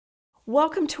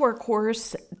Welcome to our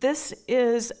course. This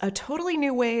is a totally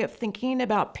new way of thinking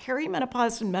about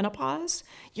perimenopause and menopause.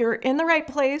 You're in the right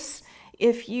place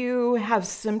if you have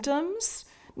symptoms.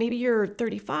 Maybe you're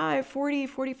 35, 40,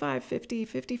 45, 50,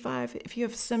 55. If you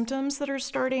have symptoms that are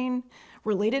starting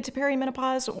related to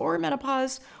perimenopause or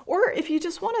menopause, or if you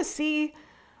just want to see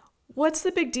what's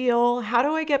the big deal, how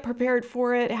do I get prepared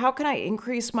for it, how can I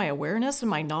increase my awareness and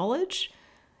my knowledge,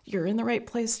 you're in the right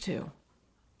place too.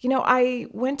 You know, I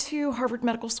went to Harvard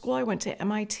Medical School, I went to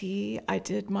MIT, I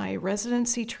did my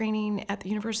residency training at the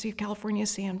University of California,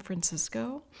 San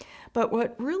Francisco. But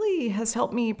what really has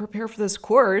helped me prepare for this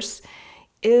course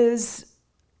is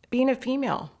being a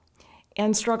female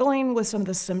and struggling with some of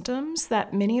the symptoms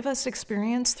that many of us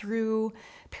experience through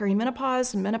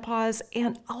perimenopause and menopause.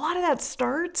 And a lot of that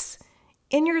starts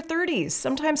in your 30s,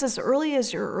 sometimes as early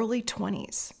as your early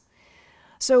 20s.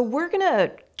 So we're going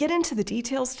to get into the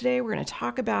details today. We're going to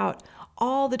talk about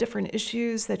all the different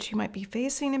issues that you might be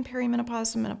facing in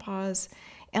perimenopause and menopause.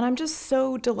 And I'm just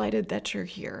so delighted that you're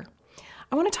here.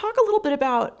 I want to talk a little bit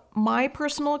about my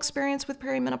personal experience with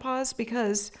perimenopause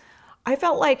because I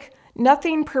felt like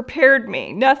nothing prepared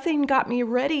me. Nothing got me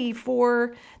ready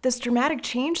for this dramatic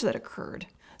change that occurred.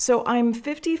 So I'm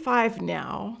 55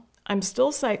 now. I'm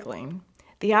still cycling.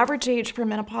 The average age for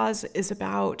menopause is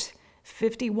about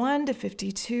 51 to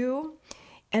 52,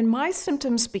 and my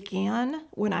symptoms began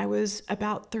when I was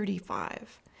about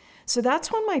 35. So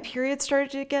that's when my periods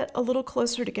started to get a little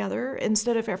closer together.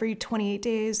 Instead of every 28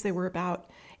 days, they were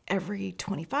about every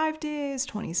 25 days,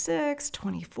 26,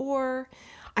 24.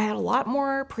 I had a lot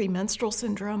more premenstrual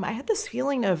syndrome. I had this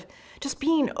feeling of just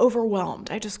being overwhelmed.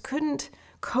 I just couldn't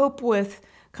cope with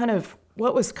kind of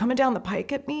what was coming down the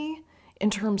pike at me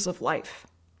in terms of life.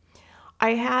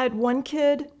 I had one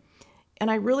kid, and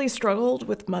I really struggled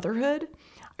with motherhood.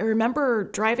 I remember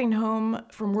driving home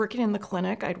from working in the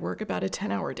clinic. I'd work about a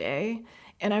 10-hour day,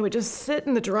 and I would just sit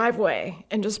in the driveway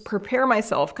and just prepare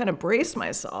myself, kind of brace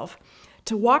myself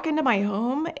to walk into my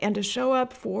home and to show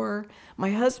up for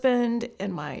my husband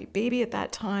and my baby at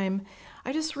that time.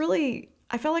 I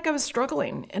felt like I was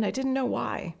struggling, and I didn't know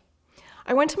why.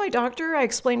 I went to my doctor. I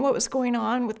explained what was going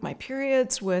on with my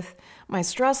periods, with my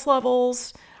stress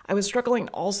levels. I was struggling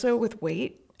also with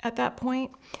weight at that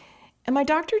point, and my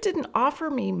doctor didn't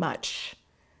offer me much.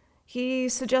 He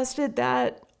suggested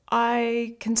that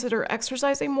I consider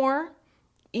exercising more,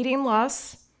 eating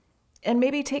less, and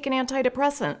maybe take an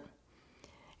antidepressant.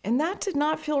 And that did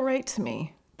not feel right to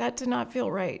me. That did not feel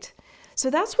right.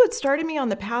 So that's what started me on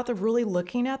the path of really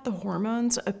looking at the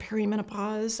hormones of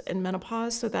perimenopause and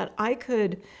menopause so that I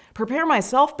could prepare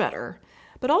myself better,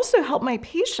 but also help my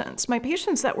patients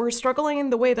that were struggling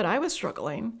the way that I was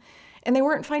struggling, and they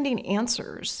weren't finding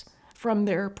answers from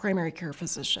their primary care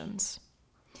physicians.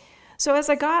 So as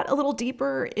I got a little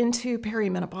deeper into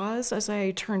perimenopause, as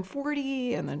I turned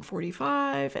 40 and then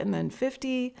 45 and then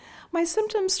 50, my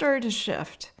symptoms started to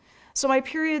shift. So my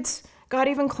periods got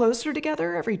even closer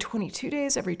together every 22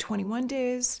 days, every 21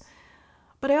 days.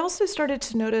 But I also started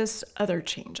to notice other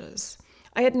changes.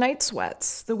 I had night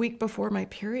sweats the week before my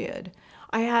period.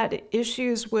 I had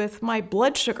issues with my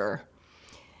blood sugar.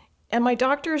 And my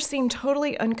doctor seemed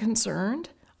totally unconcerned.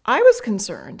 I was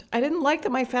concerned. I didn't like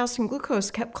that my fasting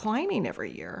glucose kept climbing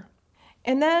every year.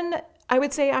 And then I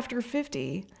would say after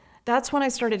 50, that's when I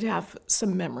started to have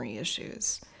some memory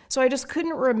issues. So I just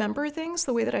couldn't remember things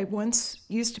the way that I once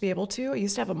used to be able to. I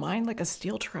used to have a mind like a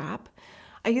steel trap.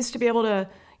 I used to be able to,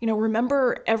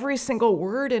 remember every single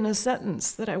word in a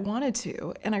sentence that I wanted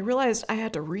to. And I realized I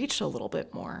had to reach a little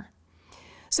bit more.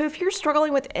 So if you're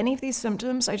struggling with any of these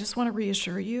symptoms, I just want to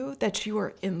reassure you that you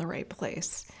are in the right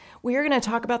place. We are going to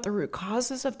talk about the root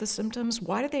causes of the symptoms.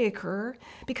 Why do they occur?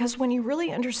 Because when you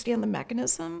really understand the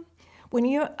mechanism, when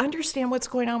you understand what's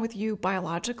going on with you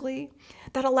biologically,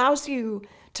 that allows you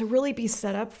to really be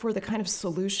set up for the kind of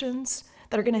solutions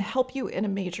that are going to help you in a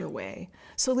major way.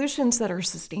 Solutions that are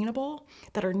sustainable,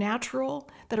 that are natural,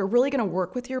 that are really going to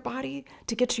work with your body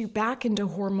to get you back into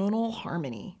hormonal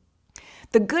harmony.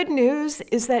 The good news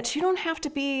is that you don't have to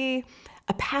be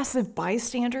a passive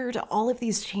bystander to all of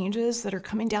these changes that are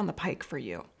coming down the pike for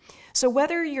you. So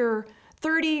whether you're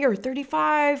 30 or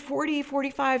 35, 40,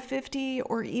 45, 50,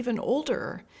 or even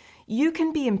older, you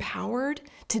can be empowered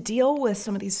to deal with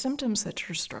some of these symptoms that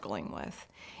you're struggling with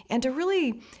and to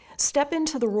really step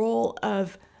into the role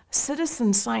of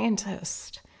citizen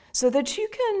scientist so that you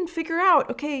can figure out,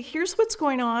 okay, here's what's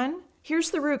going on,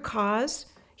 here's the root cause,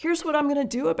 here's what I'm going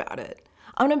to do about it.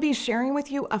 I'm going to be sharing with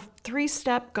you a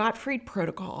 3-step Gottfried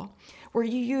protocol where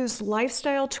you use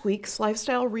lifestyle tweaks,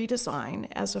 lifestyle redesign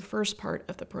as a first part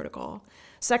of the protocol.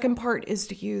 Second part is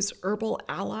to use herbal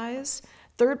allies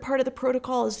Third part of the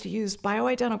protocol is to use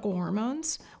bioidentical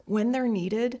hormones when they're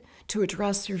needed to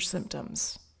address your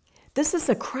symptoms. This is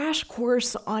a crash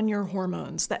course on your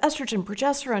hormones, the estrogen,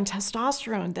 progesterone,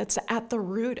 testosterone that's at the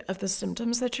root of the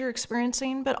symptoms that you're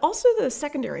experiencing, but also the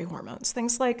secondary hormones,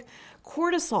 things like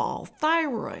cortisol,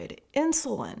 thyroid,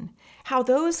 insulin, how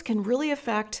those can really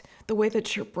affect the way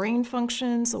that your brain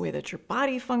functions, the way that your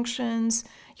body functions,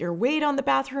 your weight on the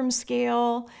bathroom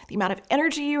scale, the amount of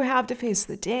energy you have to face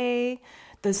the day,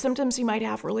 the symptoms you might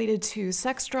have related to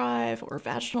sex drive or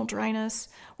vaginal dryness.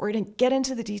 We're going to get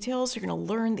into the details. You're going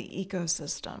to learn the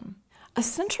ecosystem. A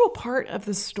central part of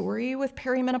the story with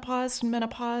perimenopause and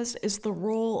menopause is the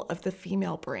role of the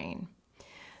female brain.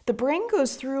 The brain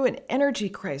goes through an energy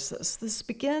crisis. This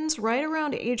begins right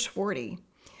around age 40.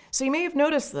 So you may have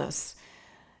noticed this.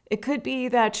 It could be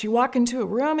that you walk into a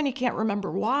room and you can't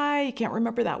remember why. You can't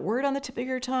remember that word on the tip of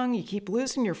your tongue. You keep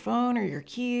losing your phone or your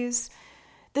keys.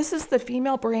 This is the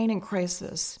female brain in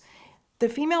crisis. The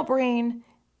female brain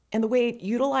and the way it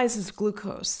utilizes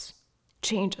glucose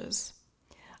changes.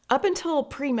 Up until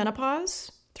premenopause,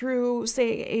 through, say,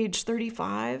 age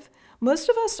 35, most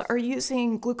of us are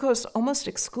using glucose almost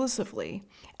exclusively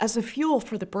as a fuel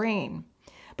for the brain.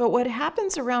 But what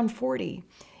happens around 40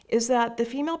 is that the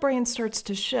female brain starts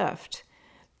to shift.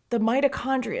 The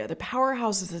mitochondria, the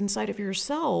powerhouses inside of your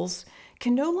cells,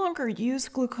 can no longer use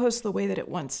glucose the way that it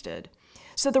once did.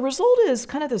 So the result is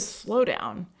kind of this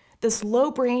slowdown, this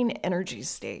low brain energy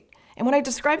state. And when I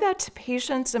describe that to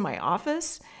patients in my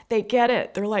office, they get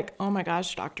it. They're like, oh my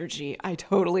gosh, Dr. G, I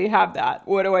totally have that.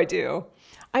 What do I do?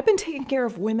 I've been taking care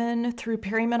of women through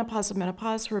perimenopause and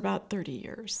menopause for about 30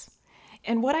 years.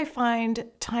 And what I find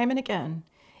time and again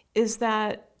is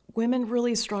that women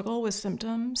really struggle with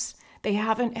symptoms. They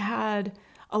haven't had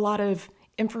a lot of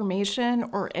information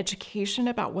or education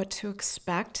about what to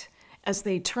expect as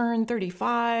they turn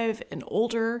 35 and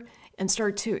older and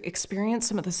start to experience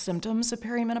some of the symptoms of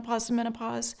perimenopause and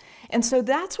menopause. And so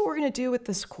that's what we're going to do with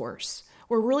this course.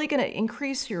 We're really going to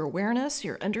increase your awareness,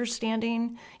 your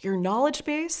understanding, your knowledge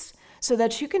base so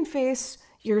that you can face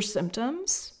your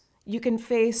symptoms, you can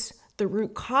face the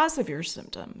root cause of your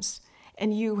symptoms,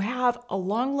 and you have a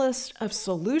long list of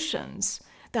solutions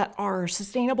that are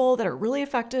sustainable, that are really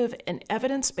effective and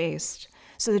evidence-based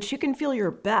so that you can feel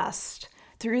your best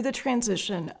through the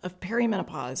transition of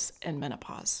perimenopause and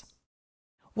menopause.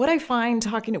 What I find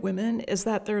talking to women is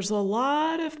that there's a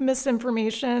lot of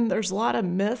misinformation, there's a lot of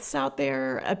myths out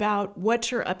there about what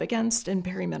you're up against in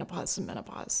perimenopause and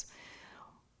menopause.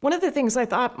 One of the things I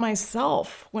thought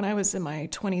myself when I was in my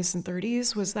 20s and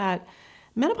 30s was that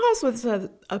menopause was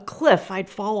a cliff I'd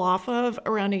fall off of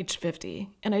around age 50,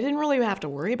 and I didn't really have to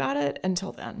worry about it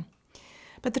until then.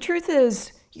 But the truth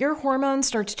is, your hormones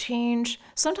start to change,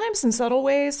 sometimes in subtle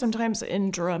ways, sometimes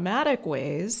in dramatic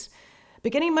ways,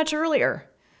 beginning much earlier.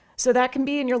 So that can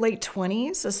be in your late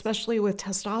 20s, especially with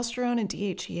testosterone and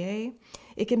DHEA.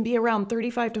 It can be around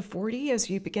 35 to 40 as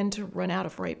you begin to run out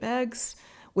of right eggs,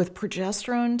 with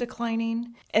progesterone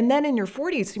declining. And then in your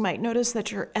 40s, you might notice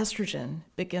that your estrogen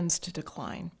begins to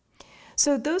decline.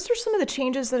 So those are some of the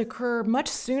changes that occur much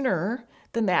sooner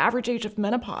than the average age of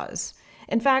menopause.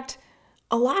 In fact,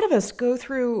 a lot of us go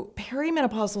through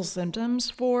perimenopausal symptoms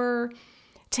for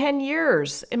 10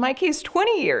 years, in my case,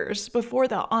 20 years before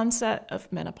the onset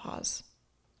of menopause.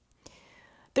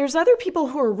 There's other people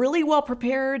who are really well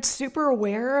prepared, super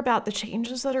aware about the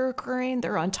changes that are occurring.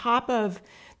 They're on top of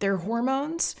their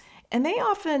hormones, and they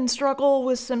often struggle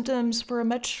with symptoms for a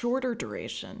much shorter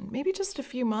duration, maybe just a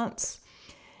few months.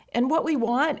 And what we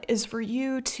want is for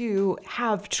you to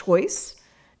have choice,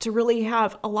 to really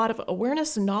have a lot of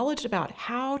awareness and knowledge about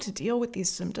how to deal with these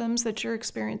symptoms that you're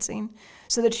experiencing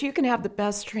so that you can have the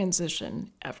best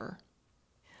transition ever.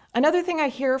 Another thing I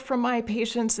hear from my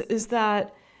patients is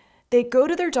that they go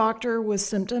to their doctor with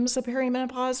symptoms of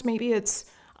perimenopause. Maybe it's,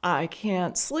 I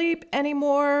can't sleep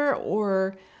anymore,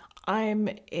 or I'm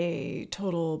a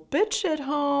total bitch at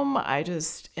home. I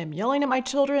just am yelling at my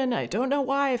children. I don't know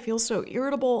why. I feel so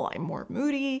irritable. I'm more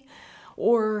moody.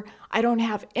 Or I don't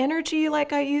have energy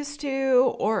like I used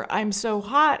to, or I'm so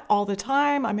hot all the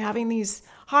time. I'm having these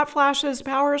hot flashes,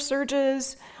 power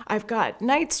surges. I've got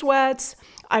night sweats.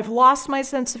 I've lost my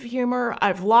sense of humor.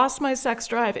 I've lost my sex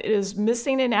drive. It is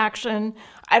missing in action.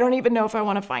 I don't even know if I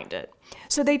want to find it.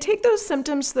 So they take those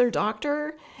symptoms to their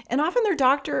doctor, and often their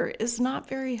doctor is not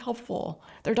very helpful.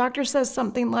 Their doctor says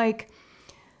something like,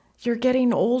 you're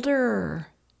getting older.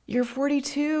 You're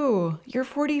 42. You're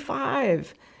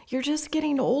 45. You're just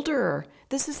getting older.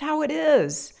 This is how it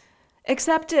is.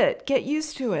 Accept it. Get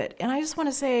used to it. And I just want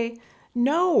to say,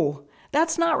 no,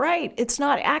 that's not right. It's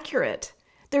not accurate.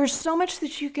 There's so much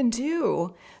that you can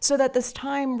do so that this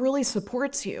time really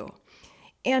supports you.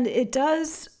 And it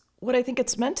does what I think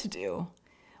it's meant to do,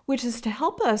 which is to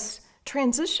help us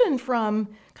transition from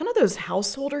kind of those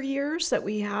householder years that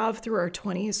we have through our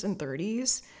 20s and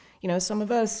 30s. Some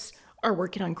of us are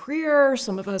working on career,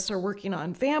 some of us are working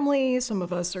on family, some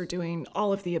of us are doing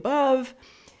all of the above.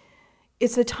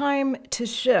 It's a time to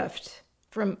shift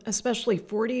from especially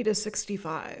 40 to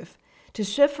 65, to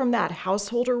shift from that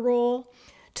householder role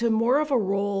to more of a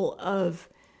role of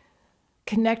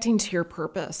connecting to your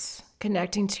purpose,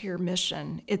 connecting to your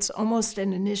mission. It's almost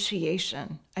an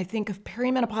initiation. I think of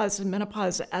perimenopause and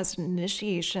menopause as an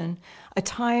initiation, a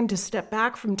time to step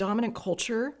back from dominant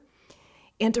culture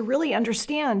and to really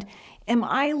understand, am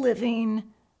I living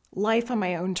life on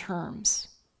my own terms?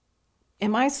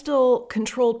 Am I still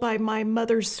controlled by my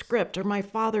mother's script or my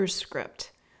father's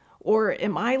script? Or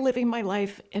am I living my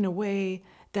life in a way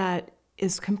that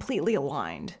is completely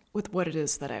aligned with what it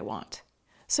is that I want?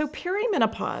 So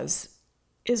perimenopause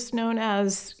is known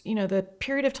as, the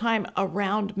period of time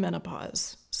around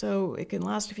menopause. So it can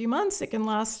last a few months, it can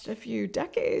last a few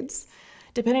decades,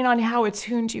 depending on how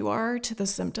attuned you are to the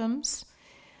symptoms.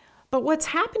 But what's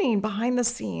happening behind the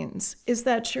scenes is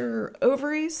that your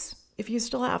ovaries, if you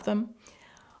still have them,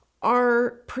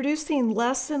 are producing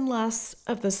less and less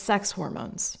of the sex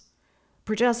hormones.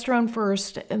 Progesterone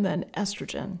first, and then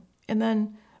estrogen, and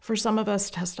then for some of us,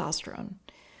 testosterone.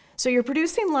 So you're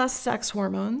producing less sex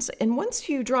hormones, and once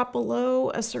you drop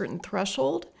below a certain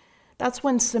threshold, that's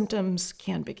when symptoms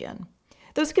can begin.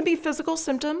 Those can be physical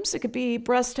symptoms. It could be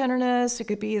breast tenderness. It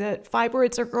could be that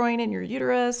fibroids are growing in your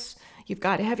uterus. You've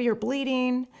got heavier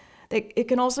bleeding. It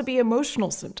can also be emotional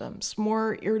symptoms,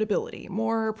 more irritability,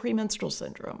 more premenstrual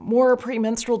syndrome, more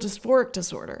premenstrual dysphoric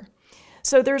disorder.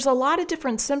 So there's a lot of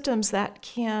different symptoms that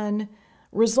can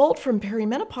result from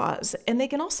perimenopause, and they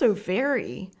can also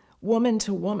vary woman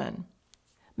to woman.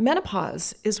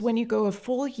 Menopause is when you go a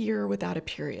full year without a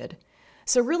period.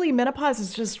 So really, menopause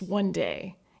is just one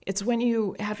day. It's when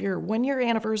you have your 1-year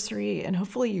anniversary and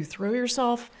hopefully you throw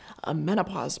yourself a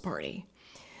menopause party.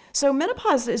 So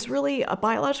menopause is really a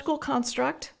biological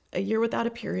construct, a year without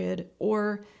a period,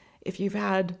 or if you've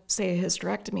had, say, a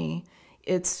hysterectomy,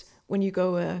 it's when you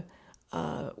go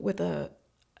with an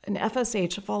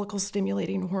FSH, a follicle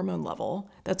stimulating hormone level,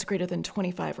 that's greater than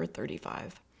 25 or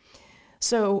 35.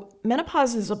 So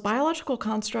menopause is a biological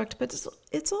construct, but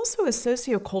it's also a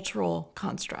sociocultural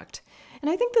construct. And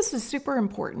I think this is super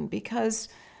important because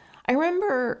I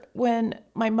remember when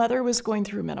my mother was going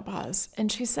through menopause,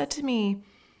 and she said to me,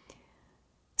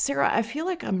 "Sarah, I feel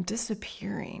like I'm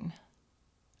disappearing.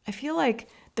 I feel like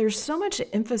there's so much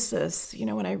emphasis,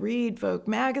 when I read Vogue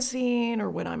magazine or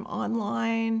when I'm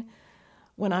online,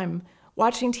 when I'm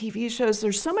watching TV shows,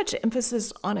 there's so much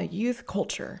emphasis on a youth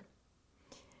culture.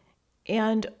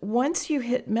 And once you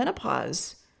hit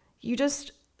menopause, you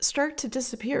just start to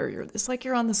disappear. It's like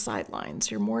you're on the sidelines.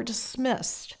 You're more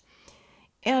dismissed."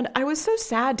 And I was so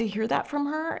sad to hear that from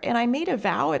her. And I made a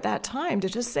vow at that time to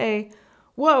just say,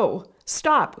 whoa,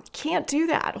 stop, can't do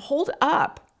that. Hold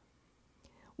up.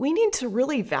 We need to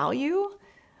really value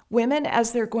women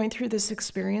as they're going through this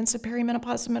experience of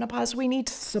perimenopause and menopause. We need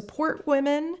to support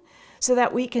women so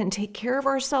that we can take care of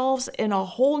ourselves in a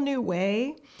whole new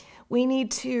way. We need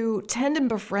to tend and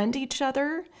befriend each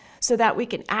other so that we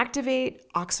can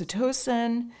activate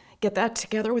oxytocin, get that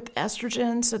together with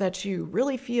estrogen so that you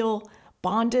really feel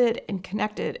bonded and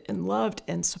connected and loved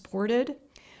and supported.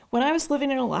 When I was living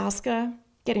in Alaska,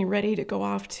 getting ready to go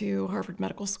off to Harvard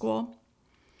Medical School,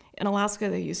 in Alaska,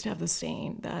 they used to have the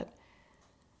saying that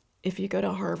if you go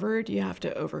to Harvard, you have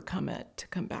to overcome it to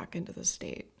come back into the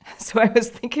state. So I was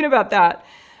thinking about that.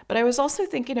 But I was also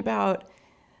thinking about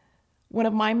one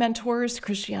of my mentors,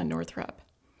 Christiane Northrup.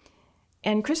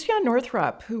 And Christiane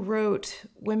Northrup, who wrote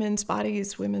Women's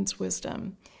Bodies, Women's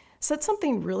Wisdom, said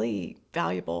something really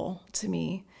valuable to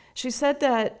me. She said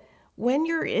that when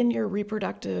you're in your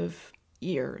reproductive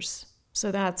years,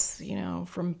 so that's,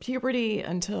 from puberty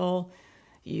until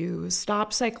you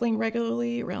stop cycling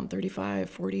regularly around 35,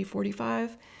 40,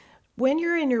 45, when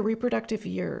you're in your reproductive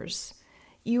years,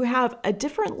 you have a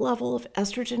different level of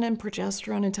estrogen and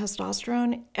progesterone and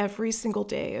testosterone every single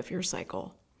day of your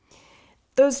cycle.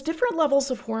 Those different levels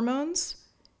of hormones,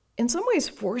 in some ways,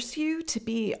 force you to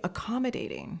be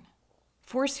accommodating,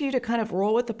 force you to kind of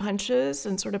roll with the punches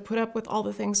and sort of put up with all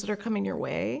the things that are coming your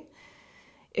way.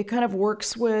 It kind of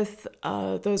works with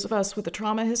those of us with a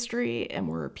trauma history, and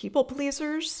we're people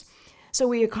pleasers. So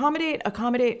we accommodate.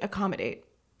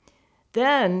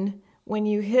 Then when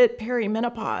you hit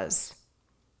perimenopause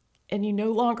and you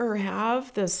no longer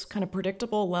have this kind of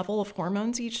predictable level of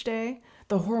hormones each day,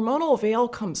 the hormonal veil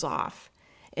comes off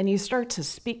and you start to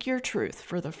speak your truth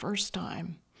for the first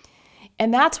time.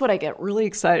 And that's what I get really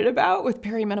excited about with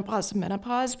perimenopause and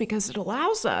menopause, because it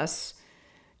allows us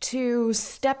to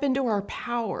step into our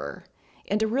power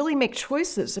and to really make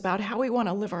choices about how we want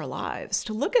to live our lives,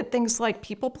 to look at things like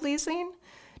people pleasing,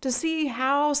 to see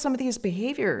how some of these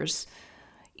behaviors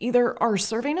either are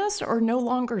serving us or no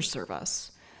longer serve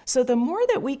us. So the more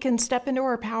that we can step into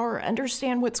our power,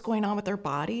 understand what's going on with our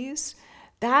bodies,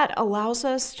 that allows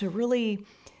us to really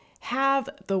have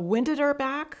the wind at our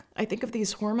back. I think of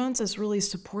these hormones as really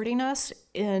supporting us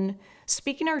in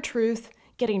speaking our truth,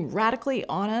 getting radically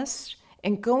honest,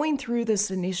 and going through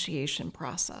this initiation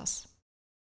process.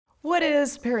 What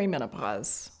is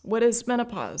perimenopause? What is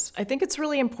menopause? I think it's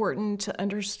really important to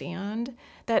understand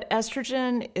that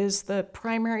estrogen is the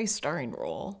primary starring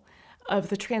role of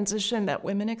the transition that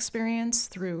women experience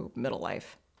through middle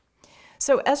life.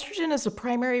 So estrogen is a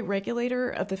primary regulator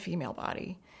of the female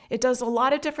body. It does a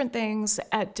lot of different things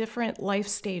at different life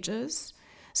stages.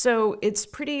 So it's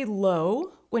pretty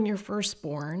low when you're first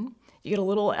born. You get a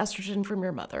little estrogen from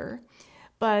your mother.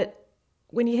 But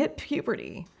when you hit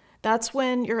puberty, that's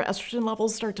when your estrogen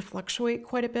levels start to fluctuate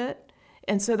quite a bit.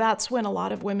 And so that's when a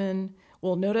lot of women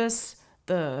will notice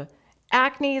the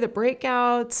acne, the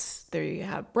breakouts, they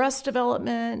have breast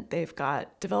development, they've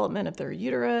got development of their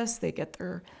uterus, they get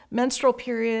their menstrual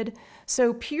period.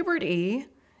 So puberty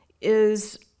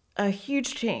is a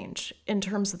huge change in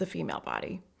terms of the female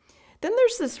body. Then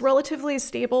there's this relatively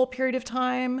stable period of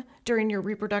time during your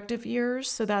reproductive years.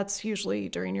 So that's usually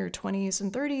during your 20s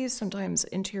and 30s, sometimes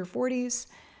into your 40s.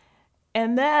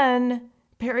 And then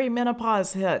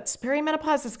perimenopause hits.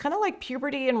 Perimenopause is kind of like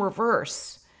puberty in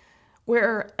reverse,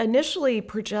 where initially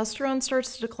progesterone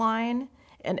starts to decline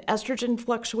and estrogen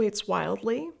fluctuates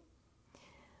wildly.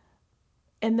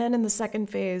 And then in the second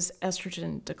phase,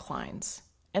 estrogen declines.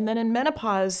 And then in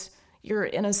menopause, you're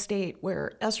in a state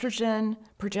where estrogen,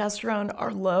 progesterone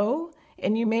are low,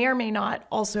 and you may or may not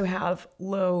also have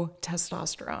low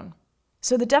testosterone.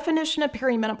 So the definition of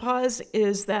perimenopause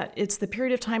is that it's the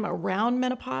period of time around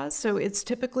menopause. So it's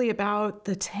typically about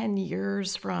the 10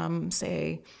 years from,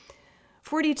 say,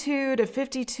 42 to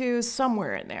 52,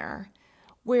 somewhere in there,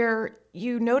 where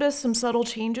you notice some subtle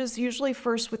changes, usually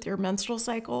first with your menstrual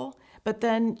cycle, but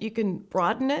then you can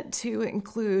broaden it to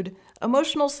include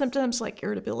emotional symptoms like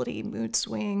irritability, mood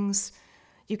swings.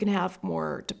 You can have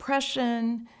more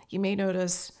depression. You may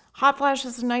notice hot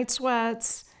flashes and night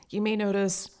sweats. You may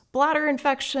notice bladder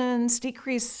infections,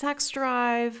 decreased sex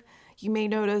drive. You may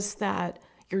notice that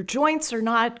your joints are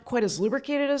not quite as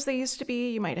lubricated as they used to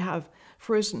be. You might have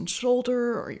frozen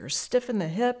shoulder or you're stiff in the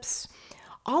hips.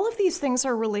 All of these things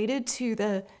are related to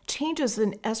the changes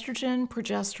in estrogen,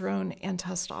 progesterone, and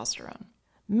testosterone.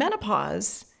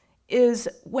 Menopause is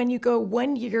when you go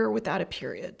 1 year without a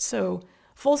period. So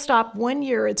full stop, 1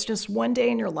 year, it's just one day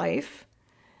in your life.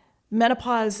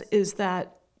 Menopause is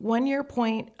that 1 year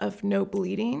point of no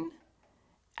bleeding.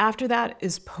 After that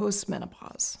is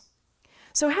postmenopause.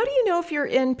 So how do you know if you're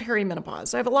in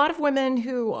perimenopause? I have a lot of women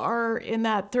who are in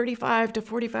that 35 to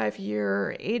 45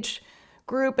 year age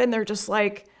group, and they're just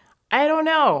like, I don't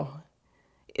know.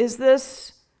 Is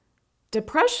this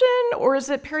depression or is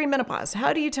it perimenopause?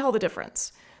 How do you tell the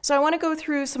difference? So I want to go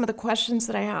through some of the questions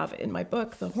that I have in my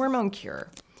book, The Hormone Cure.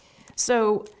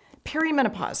 So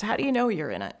perimenopause, how do you know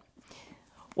you're in it?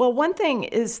 Well, one thing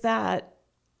is that,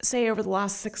 say, over the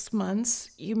last 6 months,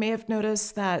 you may have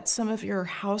noticed that some of your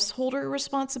householder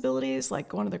responsibilities, like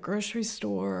going to the grocery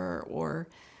store or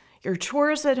your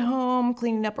chores at home,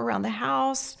 cleaning up around the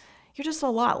house, you're just a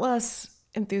lot less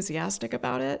enthusiastic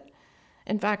about it.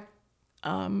 In fact,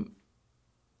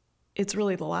 it's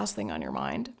really the last thing on your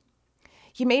mind.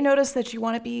 You may notice that you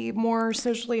want to be more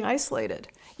socially isolated.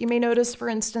 You may notice, for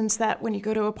instance, that when you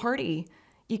go to a party,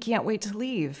 you can't wait to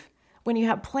leave. When you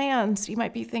have plans, you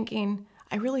might be thinking,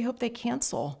 I really hope they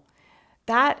cancel.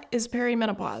 That is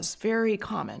perimenopause, very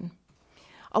common.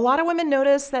 A lot of women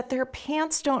notice that their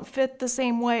pants don't fit the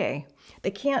same way.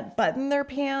 They can't button their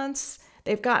pants.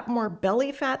 They've got more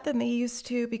belly fat than they used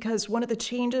to because one of the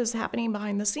changes happening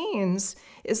behind the scenes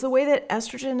is the way that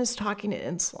estrogen is talking to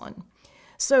insulin.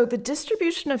 So the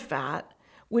distribution of fat,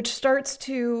 which starts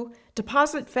to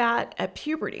deposit fat at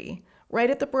puberty, right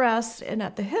at the breasts and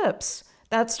at the hips,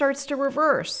 that starts to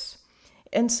reverse.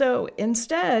 And so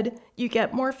instead, you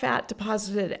get more fat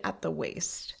deposited at the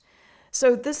waist.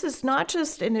 So this is not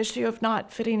just an issue of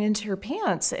not fitting into your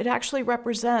pants. It actually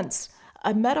represents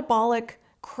a metabolic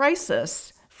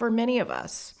crisis for many of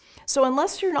us. So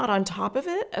unless you're not on top of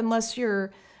it, unless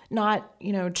you're not,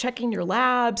 checking your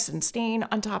labs and staying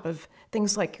on top of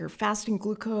things like your fasting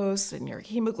glucose and your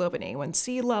hemoglobin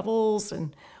A1C levels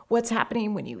and what's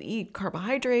happening when you eat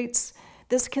carbohydrates,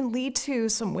 this can lead to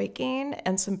some weight gain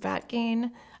and some fat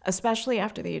gain, especially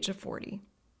after the age of 40.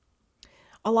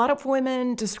 A lot of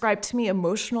women describe to me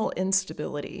emotional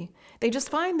instability. They just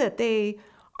find that they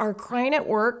are crying at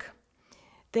work,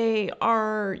 they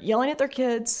are yelling at their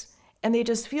kids, and they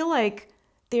just feel like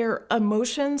their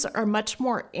emotions are much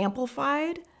more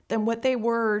amplified than what they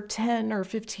were 10 or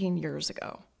 15 years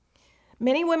ago.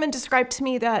 Many women describe to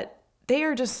me that they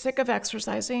are just sick of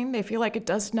exercising. They feel like it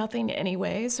does nothing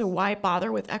anyway, so why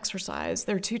bother with exercise?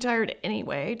 They're too tired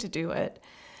anyway to do it.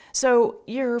 So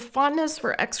your fondness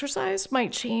for exercise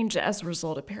might change as a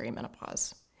result of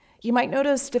perimenopause. You might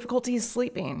notice difficulties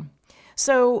sleeping.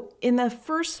 So in the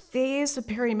first phase of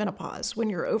perimenopause, when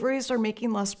your ovaries are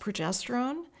making less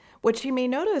progesterone, what you may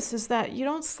notice is that you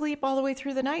don't sleep all the way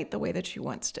through the night the way that you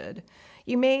once did.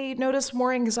 You may notice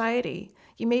more anxiety.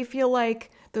 You may feel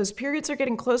like those periods are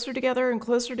getting closer together and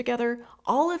closer together.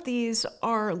 All of these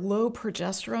are low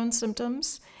progesterone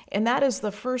symptoms, and that is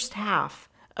the first half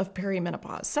of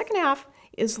perimenopause. Second half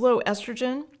is low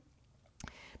estrogen,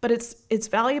 but it's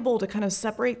valuable to kind of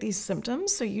separate these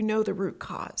symptoms so you know the root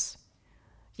cause.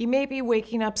 You may be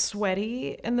waking up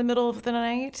sweaty in the middle of the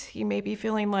night. You may be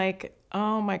feeling like,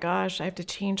 oh my gosh, I have to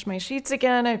change my sheets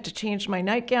again. I have to change my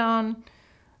nightgown.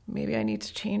 Maybe I need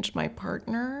to change my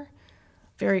partner.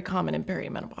 Very common in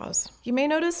perimenopause. You may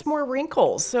notice more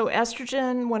wrinkles. So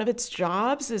estrogen, one of its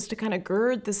jobs is to kind of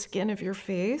gird the skin of your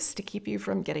face to keep you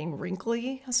from getting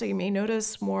wrinkly. So you may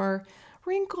notice more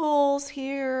wrinkles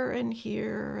here.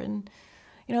 And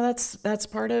that's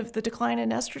part of the decline in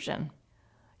estrogen.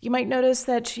 You might notice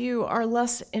that you are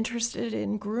less interested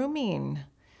in grooming.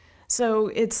 So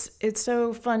it's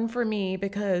so fun for me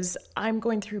because I'm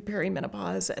going through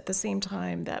perimenopause at the same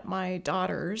time that my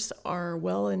daughters are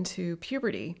well into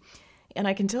puberty. And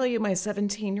I can tell you my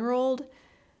 17-year-old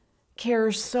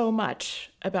cares so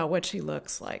much about what she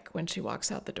looks like when she walks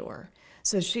out the door.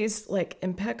 So she's like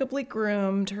impeccably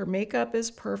groomed, her makeup is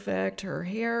perfect, her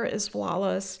hair is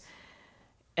flawless.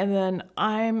 And then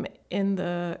I'm in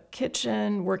the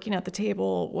kitchen working at the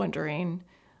table wondering,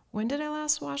 when did I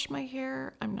last wash my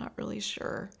hair? I'm not really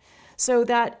sure. So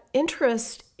that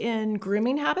interest in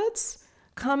grooming habits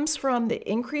comes from the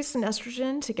increase in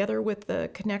estrogen together with the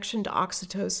connection to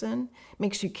oxytocin. It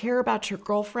makes you care about your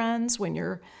girlfriends when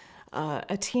you're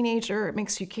a teenager. It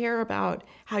makes you care about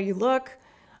how you look.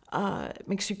 It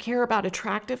makes you care about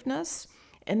attractiveness.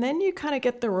 And then you kind of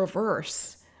get the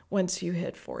reverse once you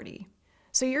hit 40.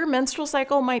 So your menstrual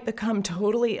cycle might become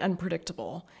totally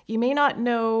unpredictable. You may not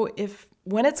know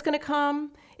when it's going to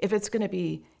come, if it's going to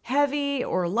be heavy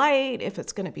or light, if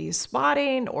it's going to be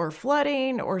spotting or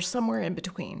flooding or somewhere in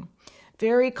between.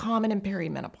 Very common in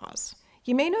perimenopause.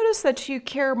 You may notice that you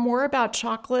care more about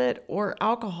chocolate or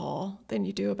alcohol than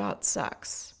you do about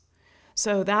sex.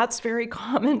 So that's very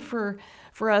common for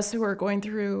us who are going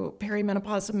through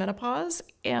perimenopause and menopause.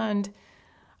 And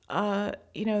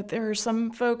there are some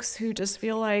folks who just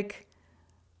feel like,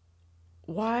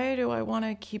 why do I want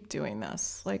to keep doing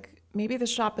this? Like, maybe the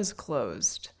shop is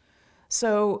closed.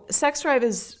 So sex drive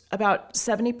is about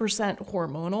 70%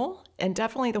 hormonal, and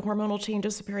definitely the hormonal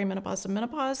changes of perimenopause and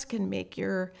menopause can make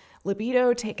your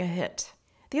libido take a hit.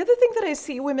 The other thing that I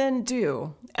see women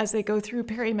do as they go through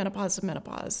perimenopause and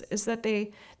menopause is that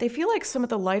they feel like some of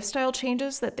the lifestyle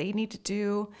changes that they need to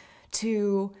do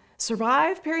to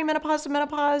survive perimenopause and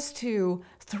menopause, to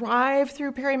thrive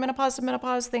through perimenopause and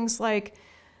menopause, things like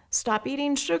stop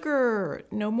eating sugar,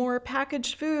 no more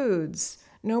packaged foods,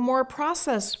 no more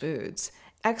processed foods,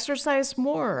 exercise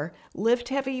more, lift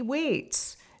heavy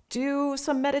weights, do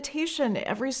some meditation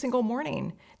every single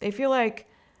morning. They feel like,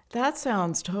 that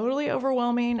sounds totally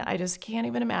overwhelming. I just can't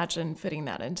even imagine fitting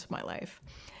that into my life.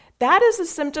 That is a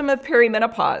symptom of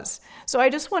perimenopause. So I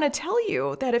just want to tell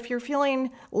you that if you're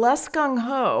feeling less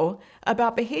gung-ho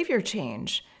about behavior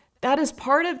change, that is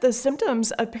part of the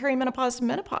symptoms of perimenopause and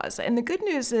menopause. And the good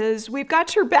news is we've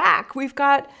got your back. We've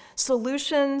got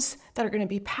solutions that are going to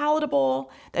be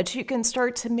palatable, that you can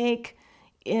start to make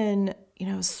in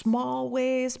small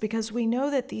ways, because we know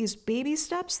that these baby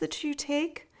steps that you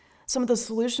take, some of the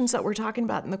solutions that we're talking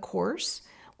about in the course,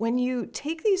 when you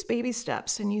take these baby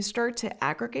steps and you start to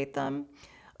aggregate them,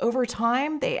 over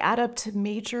time, they add up to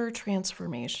major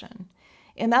transformation.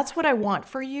 And that's what I want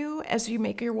for you as you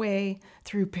make your way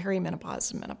through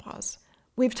perimenopause and menopause.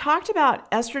 We've talked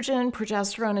about estrogen,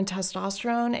 progesterone, and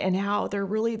testosterone and how they're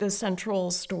really the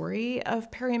central story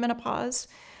of perimenopause.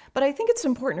 But I think it's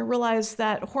important to realize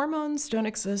that hormones don't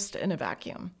exist in a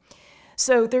vacuum.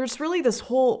 So there's really this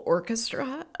whole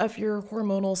orchestra of your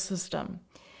hormonal system.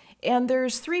 And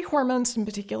there's 3 hormones in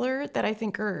particular that I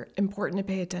think are important to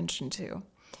pay attention to.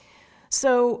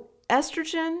 So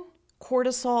estrogen,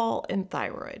 cortisol, and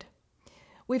thyroid.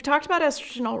 We've talked about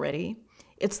estrogen already.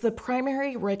 It's the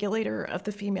primary regulator of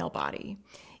the female body.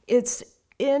 It's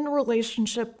in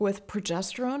relationship with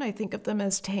progesterone. I think of them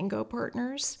as tango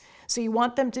partners. So you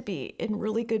want them to be in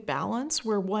really good balance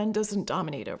where one doesn't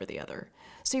dominate over the other.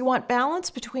 So you want balance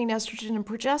between estrogen and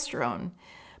progesterone.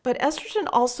 But estrogen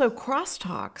also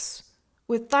crosstalks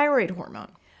with thyroid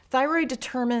hormone. Thyroid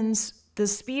determines the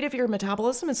speed of your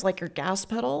metabolism. It's like your gas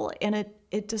pedal, and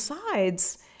it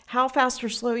decides how fast or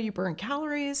slow you burn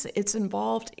calories. It's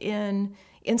involved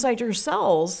inside your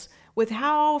cells with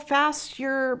how fast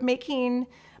you're making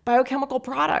biochemical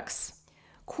products.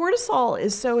 Cortisol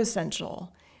is so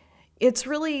essential. It's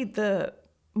really the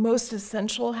most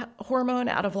essential hormone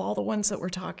out of all the ones that we're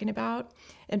talking about.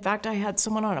 In fact, I had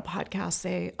someone on a podcast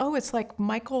say, oh, it's like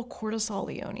Michael Cortisol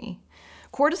Leone.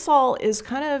 Cortisol is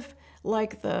kind of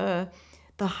like the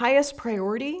highest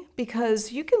priority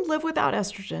because you can live without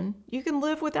estrogen. You can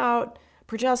live without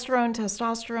progesterone,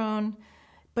 testosterone,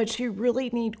 but you really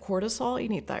need cortisol. You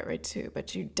need thyroid too,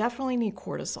 but you definitely need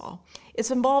cortisol.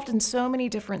 It's involved in so many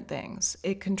different things.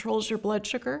 It controls your blood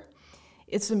sugar.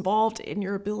 It's involved in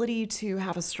your ability to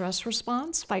have a stress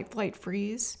response, fight, flight,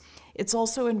 freeze. It's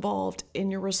also involved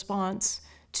in your response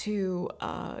to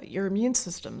your immune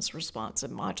system's response.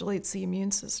 It modulates the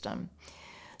immune system.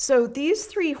 So these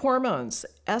 3 hormones,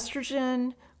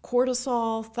 estrogen,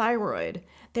 cortisol, thyroid,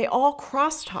 they all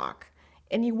crosstalk,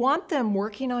 and you want them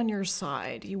working on your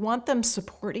side. You want them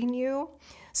supporting you.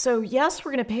 So yes,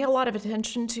 we're going to pay a lot of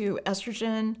attention to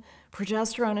estrogen,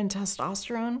 progesterone, and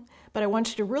testosterone, but I want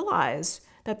you to realize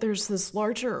that there's this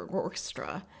larger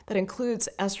orchestra that includes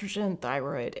estrogen,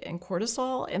 thyroid, and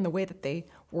cortisol and the way that they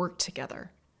work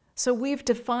together. So we've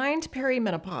defined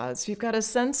perimenopause. You've got a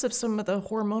sense of some of the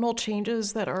hormonal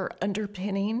changes that are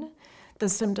underpinning the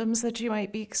symptoms that you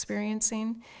might be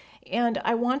experiencing. And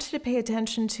I want you to pay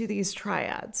attention to these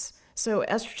triads. So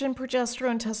estrogen,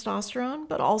 progesterone, testosterone,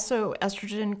 but also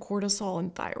estrogen, cortisol,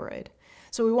 and thyroid.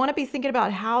 So we want to be thinking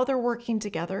about how they're working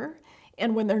together,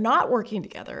 and when they're not working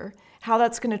together, how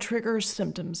that's going to trigger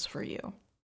symptoms for you.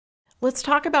 Let's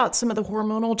talk about some of the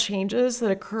hormonal changes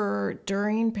that occur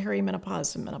during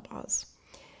perimenopause and menopause.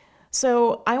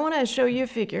 So I want to show you a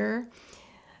figure.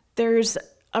 There's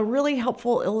a really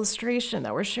helpful illustration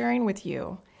that we're sharing with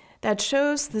you that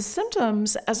shows the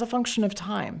symptoms as a function of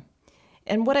time.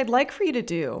 And what I'd like for you to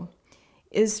do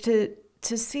is to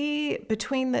see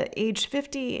between the age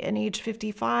 50 and age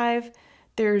 55,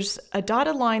 there's a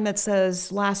dotted line that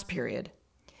says last period.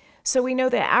 So we know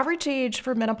the average age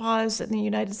for menopause in the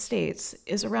United States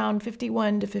is around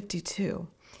 51 to 52.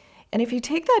 And if you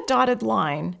take that dotted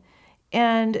line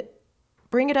and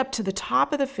bring it up to the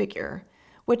top of the figure,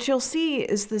 what you'll see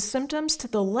is the symptoms to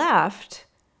the left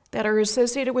that are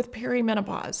associated with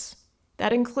perimenopause.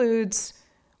 That includes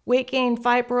weight gain,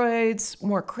 fibroids,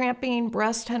 more cramping,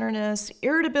 breast tenderness,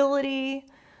 irritability,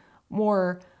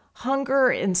 more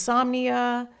hunger,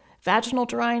 insomnia, vaginal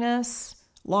dryness,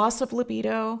 loss of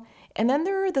libido. And then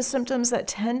there are the symptoms that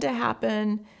tend to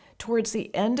happen towards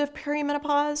the end of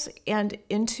perimenopause and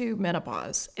into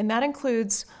menopause. And that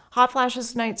includes hot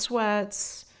flashes, night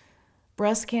sweats,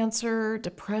 breast cancer,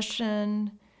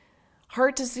 depression,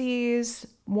 heart disease,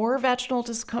 more vaginal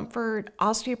discomfort,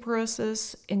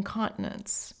 osteoporosis,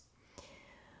 incontinence.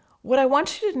 What I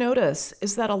want you to notice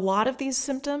is that a lot of these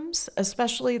symptoms,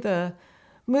 especially the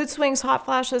mood swings, hot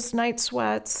flashes, night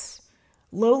sweats,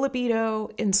 low libido,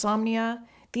 insomnia,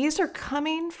 these are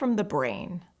coming from the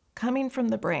brain.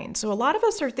 So a lot of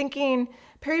us are thinking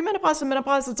perimenopause and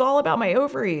menopause, it's all about my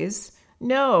ovaries.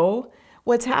 No,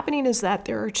 what's happening is that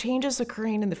there are changes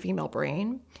occurring in the female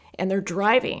brain, and they're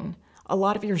driving a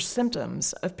lot of your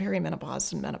symptoms of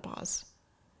perimenopause and menopause.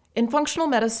 In functional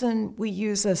medicine, we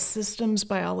use a systems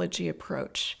biology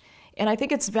approach. And I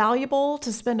think it's valuable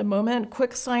to spend a moment,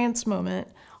 quick science moment,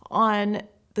 on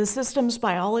the systems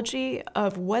biology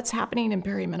of what's happening in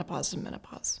perimenopause and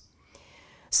menopause.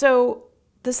 So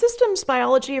the systems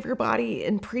biology of your body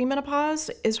in premenopause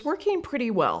is working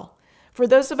pretty well. For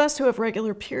those of us who have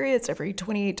regular periods every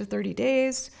 28 to 30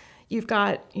 days, you've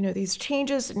got, these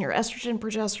changes in your estrogen,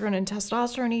 progesterone, and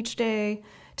testosterone each day.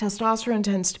 Testosterone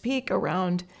tends to peak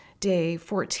around day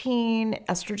 14,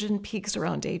 estrogen peaks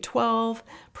around day 12,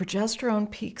 progesterone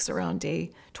peaks around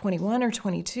day 21 or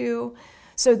 22.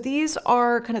 So these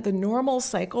are kind of the normal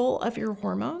cycle of your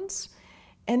hormones.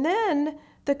 And then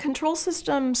the control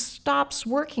system stops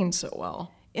working so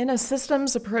well. In a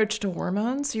systems approach to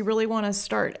hormones, you really want to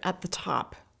start at the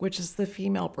top, which is the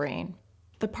female brain.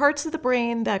 The parts of the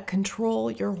brain that control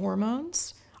your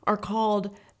hormones are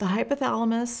called the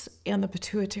hypothalamus and the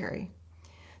pituitary.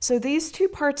 So these two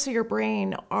parts of your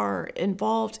brain are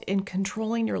involved in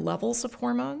controlling your levels of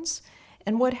hormones.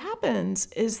 And what happens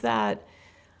is that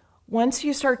once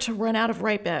you start to run out of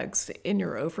ripe eggs in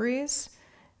your ovaries,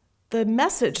 the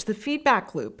message, the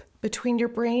feedback loop between your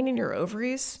brain and your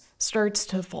ovaries starts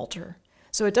to falter.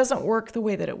 So it doesn't work the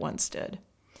way that it once did.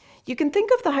 You can think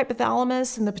of the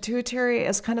hypothalamus and the pituitary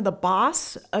as kind of the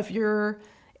boss of your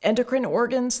endocrine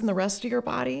organs and the rest of your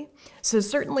body. So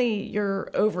certainly your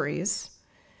ovaries,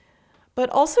 but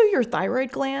also your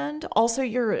thyroid gland, also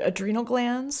your adrenal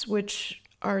glands, which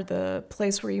are the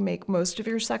place where you make most of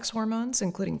your sex hormones,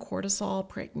 including cortisol,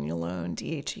 pregnenolone,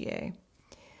 DHEA.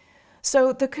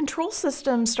 So the control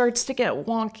system starts to get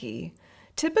wonky,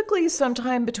 typically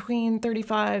sometime between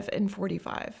 35 and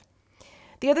 45.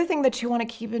 The other thing that you want to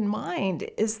keep in mind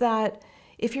is that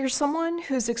if you're someone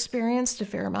who's experienced a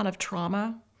fair amount of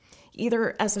trauma,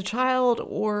 either as a child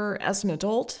or as an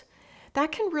adult,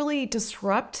 that can really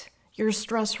disrupt your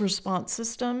stress response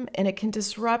system, and it can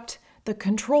disrupt the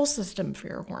control system for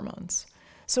your hormones.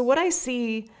 So what I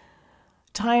see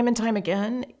time and time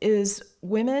again is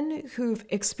women who've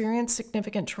experienced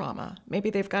significant trauma. Maybe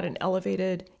they've got an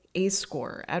elevated ACE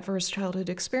score, adverse childhood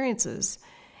experiences,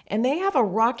 and they have a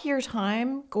rockier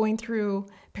time going through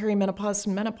perimenopause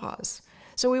and menopause.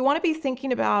 So we want to be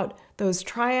thinking about those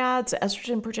triads,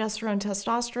 estrogen, progesterone,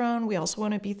 testosterone. We also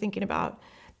want to be thinking about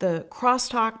the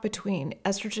crosstalk between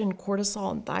estrogen,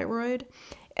 cortisol, and thyroid,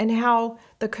 and how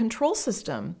the control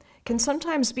system can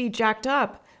sometimes be jacked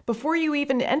up before you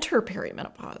even enter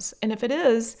perimenopause. And if it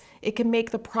is, it can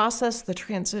make the process, the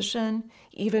transition,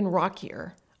 even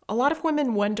rockier. A lot of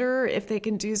women wonder if they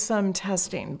can do some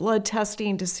testing, blood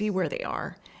testing, to see where they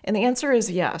are. And the answer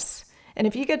is yes. And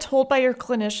if you get told by your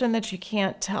clinician that you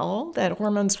can't tell, that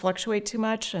hormones fluctuate too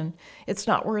much and it's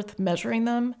not worth measuring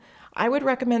them, I would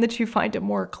recommend that you find a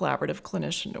more collaborative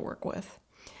clinician to work with.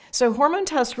 So hormone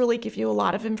tests really give you a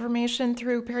lot of information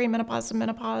through perimenopause and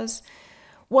menopause.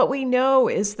 What we know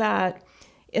is that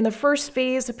in the first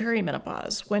phase of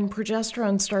perimenopause, when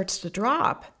progesterone starts to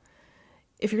drop,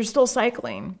 if you're still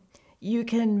cycling, you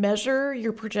can measure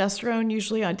your progesterone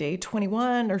usually on day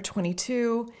 21 or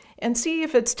 22 and see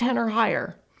if it's 10 or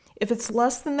higher. If it's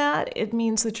less than that, it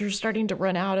means that you're starting to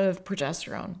run out of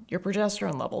progesterone. Your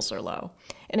progesterone levels are low.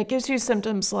 And it gives you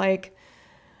symptoms like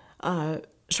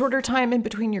shorter time in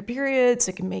between your periods,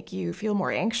 it can make you feel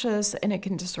more anxious, and it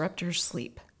can disrupt your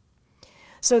sleep.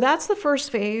 So that's the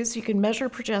first phase. You can measure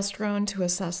progesterone to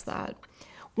assess that.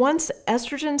 Once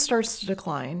estrogen starts to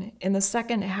decline in the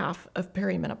second half of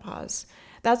perimenopause,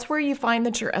 that's where you find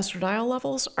that your estradiol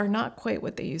levels are not quite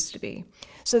what they used to be.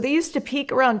 So they used to peak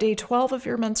around day 12 of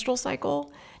your menstrual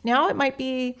cycle. Now it might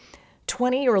be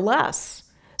 20 or less.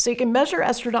 So you can measure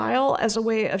estradiol as a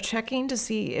way of checking to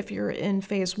see if you're in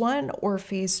phase 1 or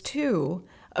phase 2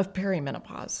 of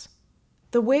perimenopause.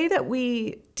 The way that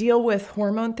we deal with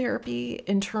hormone therapy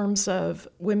in terms of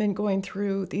women going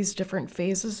through these different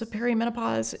phases of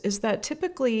perimenopause is that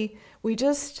typically we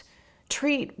just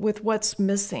treat with what's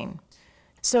missing.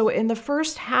 So in the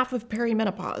first half of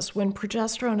perimenopause, when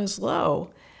progesterone is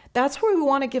low, that's where we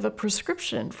want to give a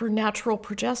prescription for natural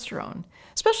progesterone,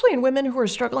 especially in women who are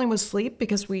struggling with sleep,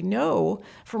 because we know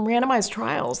from randomized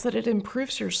trials that it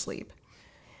improves your sleep.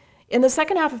 In the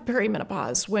second half of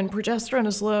perimenopause, when progesterone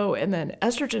is low and then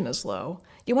estrogen is low,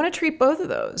 you want to treat both of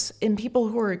those in people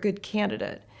who are a good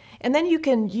candidate. And then you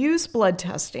can use blood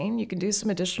testing. You can do some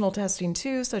additional testing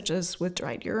too, such as with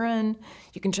dried urine.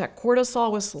 You can check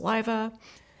cortisol with saliva.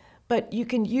 But you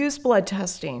can use blood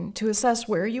testing to assess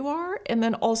where you are and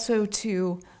then also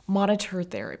to monitor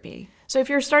therapy. So if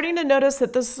you're starting to notice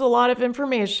that this is a lot of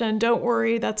information, don't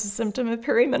worry, that's a symptom of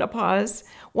perimenopause.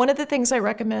 One of the things I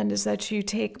recommend is that you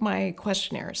take my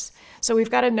questionnaires. So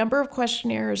we've got a number of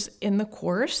questionnaires in the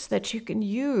course that you can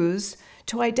use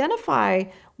to identify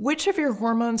which of your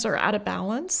hormones are out of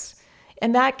balance,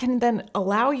 and that can then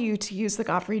allow you to use the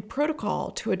Gottfried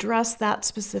protocol to address that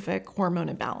specific hormone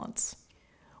imbalance.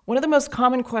 One of the most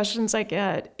common questions I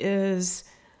get is,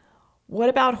 what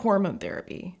about hormone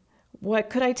therapy?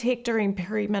 What could I take during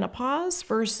perimenopause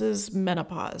versus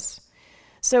menopause?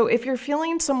 So if you're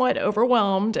feeling somewhat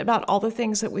overwhelmed about all the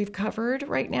things that we've covered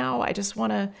right now, I just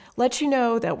want to let you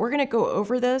know that we're going to go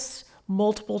over this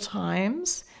multiple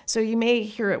times. So you may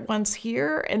hear it once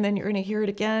here, and then you're going to hear it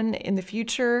again in the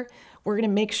future. We're going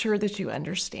to make sure that you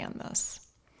understand this.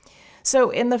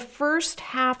 So in the first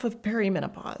half of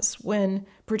perimenopause, when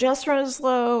progesterone is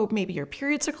low, maybe your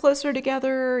periods are closer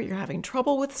together, you're having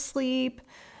trouble with sleep,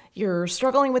 you're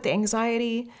struggling with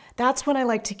anxiety, that's when I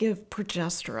like to give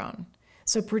progesterone.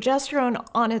 So progesterone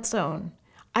on its own.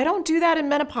 I don't do that in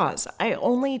menopause. I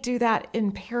only do that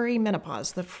in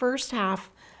perimenopause, the first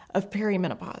half of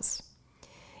perimenopause.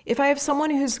 If I have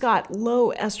someone who's got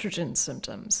low estrogen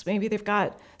symptoms, maybe they've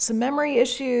got some memory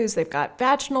issues, they've got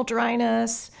vaginal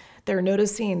dryness, they're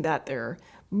noticing that their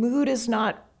mood is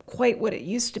not quite what it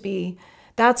used to be,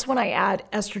 that's when I add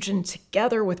estrogen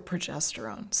together with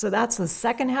progesterone. So that's the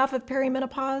second half of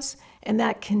perimenopause, and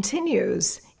that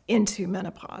continues into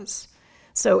menopause.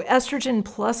 So estrogen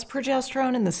plus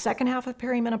progesterone in the second half of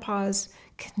perimenopause,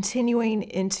 continuing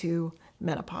into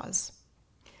menopause.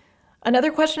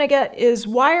 Another question I get is,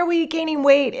 why are we gaining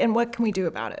weight and what can we do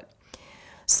about it?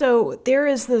 So there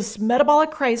is this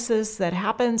metabolic crisis that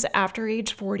happens after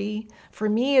age 40. For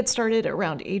me, it started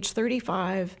around age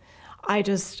 35. I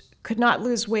just could not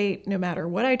lose weight no matter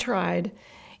what I tried.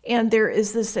 And there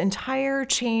is this entire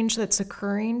change that's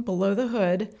occurring below the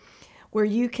hood where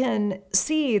you can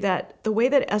see that the way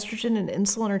that estrogen and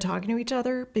insulin are talking to each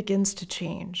other begins to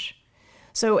change.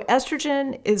 So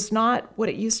estrogen is not what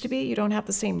it used to be. You don't have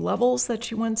the same levels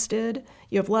that you once did.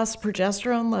 You have less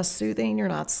progesterone, less soothing. You're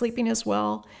not sleeping as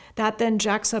well. That then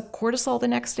jacks up cortisol the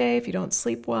next day if you don't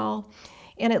sleep well.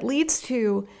 And it leads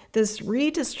to this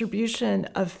redistribution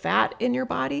of fat in your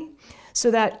body so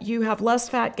that you have less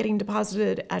fat getting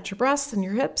deposited at your breasts and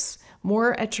your hips,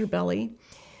 more at your belly.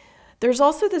 There's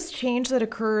also this change that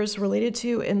occurs related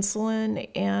to insulin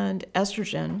and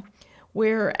estrogen,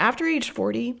 where after age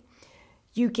 40,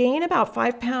 you gain about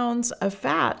 5 pounds of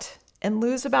fat and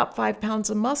lose about 5 pounds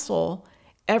of muscle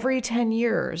every 10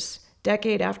 years,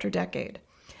 decade after decade.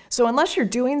 So unless you're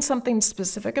doing something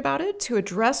specific about it to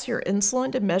address your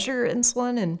insulin, to measure your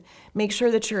insulin and make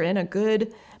sure that you're in a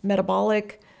good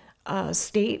metabolic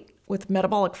state with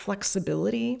metabolic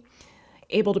flexibility,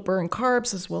 able to burn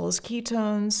carbs as well as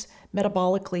ketones,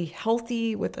 metabolically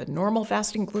healthy with a normal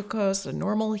fasting glucose, a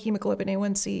normal hemoglobin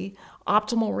A1C,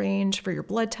 optimal range for your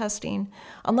blood testing.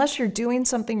 Unless you're doing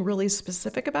something really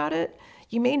specific about it,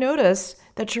 you may notice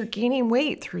that you're gaining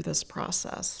weight through this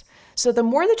process. So the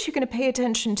more that you're going to pay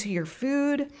attention to your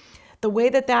food, the way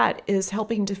that that is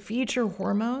helping to feed your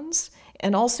hormones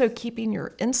and also keeping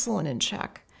your insulin in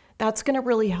check, that's going to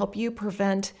really help you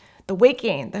prevent the weight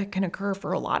gain that can occur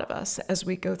for a lot of us as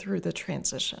we go through the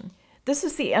transition. This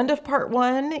is the end of part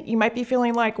 1. You might be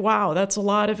feeling like, wow, that's a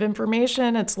lot of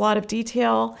information. It's a lot of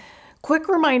detail. Quick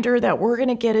reminder that we're going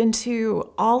to get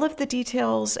into all of the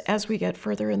details as we get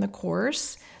further in the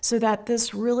course so that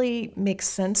this really makes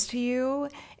sense to you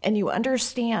and you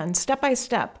understand step by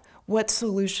step what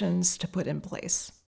solutions to put in place.